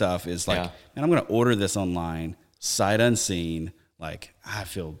hunting stuff is like, man, I'm going to order this online, sight unseen. Like I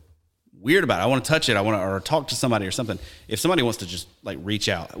feel weird about it. I want to touch it. I want to or talk to somebody or something. If somebody wants to just like reach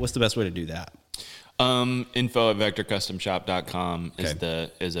out, what's the best way to do that? Info@vectorcustomshop.com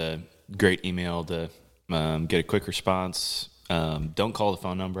is a great email to get a quick response. Don't call the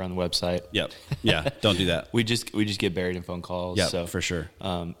phone number on the website. Yep. Yeah. Don't do that. We just get buried in phone calls. Yeah, so, for sure.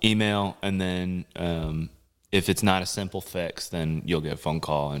 Email, and then if it's not a simple fix, then you'll get a phone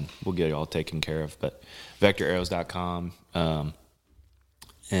call and we'll get it all taken care of. But vectorarrows.com,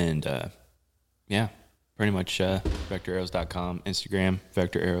 pretty much vectorarrows.com, Instagram,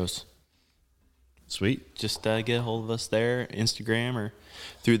 vectorarrows. Sweet. Just get a hold of us there, Instagram or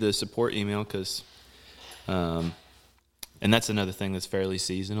through the support email, because and that's another thing that's fairly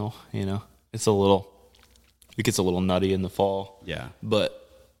seasonal. It gets a little nutty in the fall. Yeah. But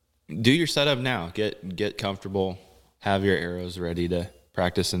do your setup now. Get comfortable. Have your arrows ready to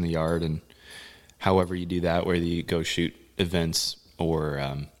practice in the yard, and however you do that, whether you go shoot events or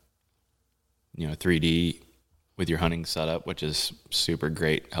 3D with your hunting setup, which is super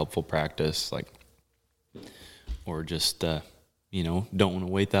great, helpful practice. Or just don't want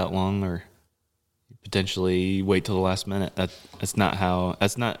to wait that long, or potentially wait till the last minute. That's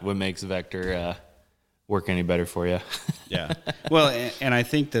not what makes Vector work any better for you. Yeah. Well, and I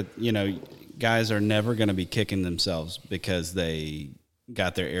think that, guys are never going to be kicking themselves because they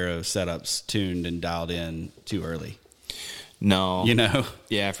got their arrow setups tuned and dialed in too early. No.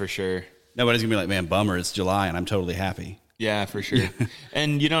 Yeah, for sure. Nobody's going to be like, man, bummer, it's July and I'm totally happy. Yeah, for sure.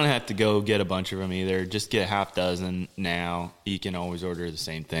 And you don't have to go get a bunch of them either. Just get a half dozen now. You can always order the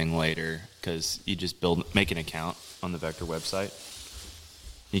same thing later because you just make an account on the Vector website.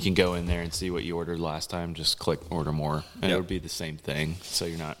 You can go in there and see what you ordered last time. Just click order more, and it'll be the same thing. So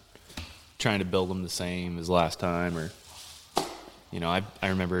you're not trying to build them the same as last time. Or, I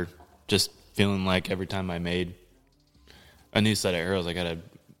remember just feeling like every time I made a new set of arrows, I got to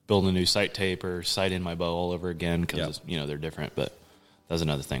build a new sight tape or sight in my bow all over again because they're different. But that's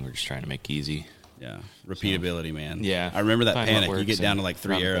another thing we're just trying to make easy. Yeah, repeatability, man. Yeah, I remember that panic. You get down to like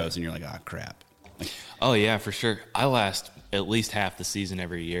 3 arrows and you're like, crap. Oh yeah, for sure. I last at least half the season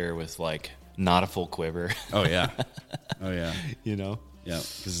every year with not a full quiver. Oh yeah. Yeah,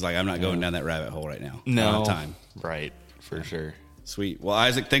 because it's like I'm not going down that rabbit hole right now. No, I don't have time. Right, for sure. Sweet. Well,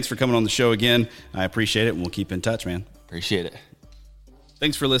 Isaac, thanks for coming on the show again. I appreciate it, and we'll keep in touch, man. Appreciate it.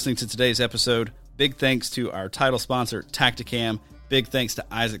 Thanks for listening to today's episode. Big thanks to our title sponsor, Tactacam. Big thanks to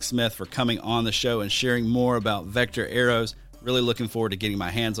Isaac Smith for coming on the show and sharing more about Vector arrows. Really looking forward to getting my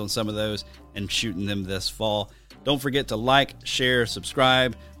hands on some of those and shooting them this fall. Don't forget to like, share,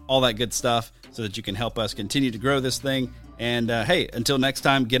 subscribe, all that good stuff so that you can help us continue to grow this thing. And hey, until next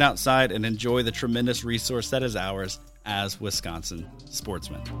time, get outside and enjoy the tremendous resource that is ours as Wisconsin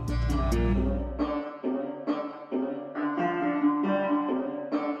sportsmen.